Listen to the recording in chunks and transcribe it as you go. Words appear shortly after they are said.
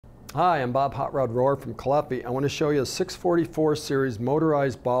Hi, I'm Bob Hot Rod Rohr from Caleffi. I want to show you a 644 series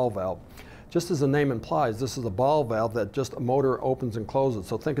motorized ball valve. Just as the name implies, this is a ball valve that just a motor opens and closes.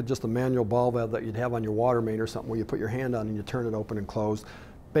 So think of just a manual ball valve that you'd have on your water main or something where you put your hand on and you turn it open and close.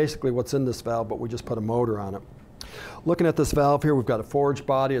 Basically what's in this valve, but we just put a motor on it. Looking at this valve here, we've got a forged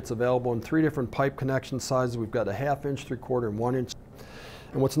body. It's available in 3 different pipe connection sizes. We've got a 1/2 inch, 3/4, and 1 inch.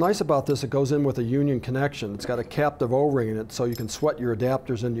 And what's nice about this, it goes in with a union connection. It's got a captive O-ring in it, so you can sweat your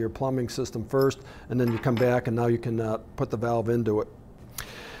adapters into your plumbing system first, and then you come back and now you can put the valve into it.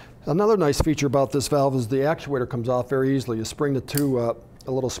 Another nice feature about this valve is the actuator comes off very easily. You spring a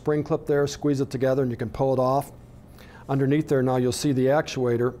little spring clip there, squeeze it together, and you can pull it off. Underneath there now you'll see the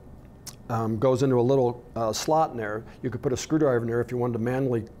actuator goes into a little slot in there. You could put a screwdriver in there if you wanted to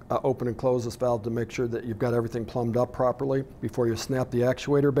manually open and close this valve to make sure that you've got everything plumbed up properly before you snap the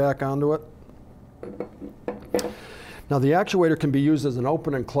actuator back onto it. Now the actuator can be used as an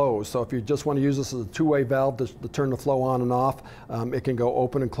open and close, so if you just want to use this as a 2-way valve to turn the flow on and off, it can go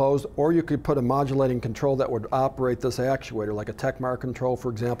open and closed, or you could put a modulating control that would operate this actuator, like a Techmark control,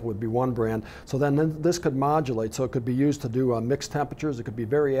 for example, would be one brand. So then this could modulate, so it could be used to do mixed temperatures. It could be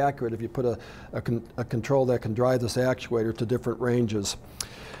very accurate if you put a control that can drive this actuator to different ranges.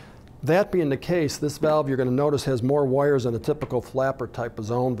 That being the case, this valve you're going to notice has more wires than a typical flapper type of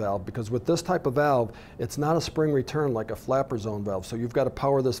zone valve, because with this type of valve, it's not a spring return like a flapper zone valve. So you've got to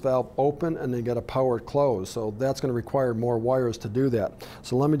power this valve open and then you got to power it closed. So that's going to require more wires to do that.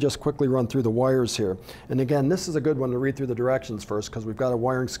 So let me just quickly run through the wires here. And again, this is a good one to read through the directions first, because we've got a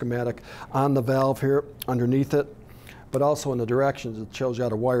wiring schematic on the valve here underneath it, but also in the directions it shows you how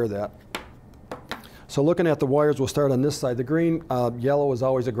to wire that. So looking at the wires, we'll start on this side. The green, yellow is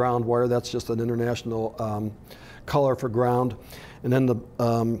always a ground wire. That's just an international color for ground. And then the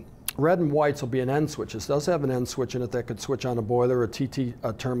red and whites will be an end switch. This does have an end switch in it that could switch on a boiler, a TT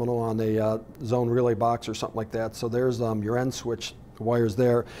terminal on a zone relay box or something like that. So there's your end switch wires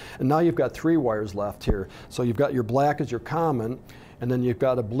there. And now you've got 3 wires left here. So you've got your black as your common, and then you've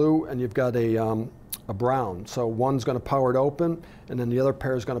got a blue, and you've got a brown. So one's going to power it open, and then the other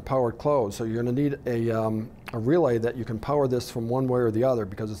pair is going to power it closed. So you're going to need a relay that you can power this from one way or the other,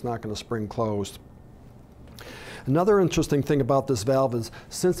 because it's not going to spring closed. Another interesting thing about this valve is,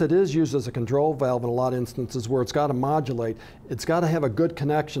 since it is used as a control valve in a lot of instances where it's got to modulate, it's got to have a good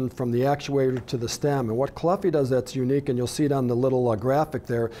connection from the actuator to the stem. And what Caleffi does that's unique, and you'll see it on the little graphic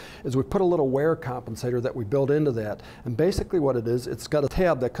there, is we put a little wear compensator that we build into that. And basically what it is, it's got a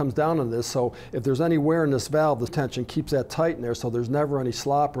tab that comes down on this, so if there's any wear in this valve, the tension keeps that tight in there, so there's never any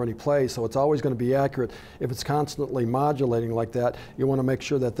slop or any play, so it's always going to be accurate. If it's constantly modulating like that, you want to make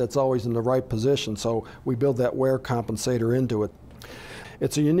sure that that's always in the right position, so we build that wear compensator into it.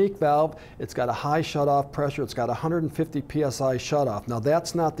 It's a unique valve. It's got a high shutoff pressure. It's got 150 psi shutoff. Now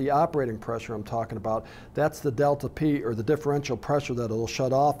that's not the operating pressure I'm talking about. That's the delta P, or the differential pressure that it'll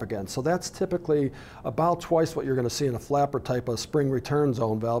shut off again. So that's typically about twice what you're going to see in a flapper type of spring return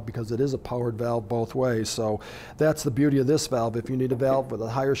zone valve, because it is a powered valve both ways. So that's the beauty of this valve. If you need a valve with a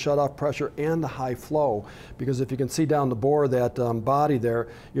higher shutoff pressure and a high flow, because if you can see down the bore of that body there,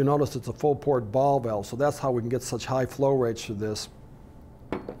 you'll notice it's a full port ball valve. So that's how we can get such high flow rates through this.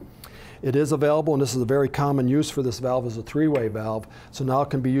 It is available, and this is a very common use for this valve, as a 3-way valve. So now it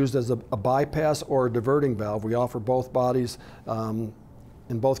can be used as a bypass or a diverting valve. We offer both bodies in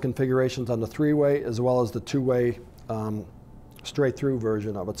both configurations on the 3-way as well as the 2-way straight through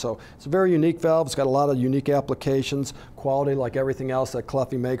version of it. So it's a very unique valve. It's got a lot of unique applications, quality like everything else that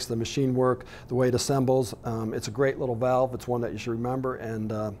Caleffi makes, the machine work, the way it assembles. It's a great little valve. It's one that you should remember,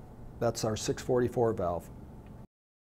 and that's our 644 valve.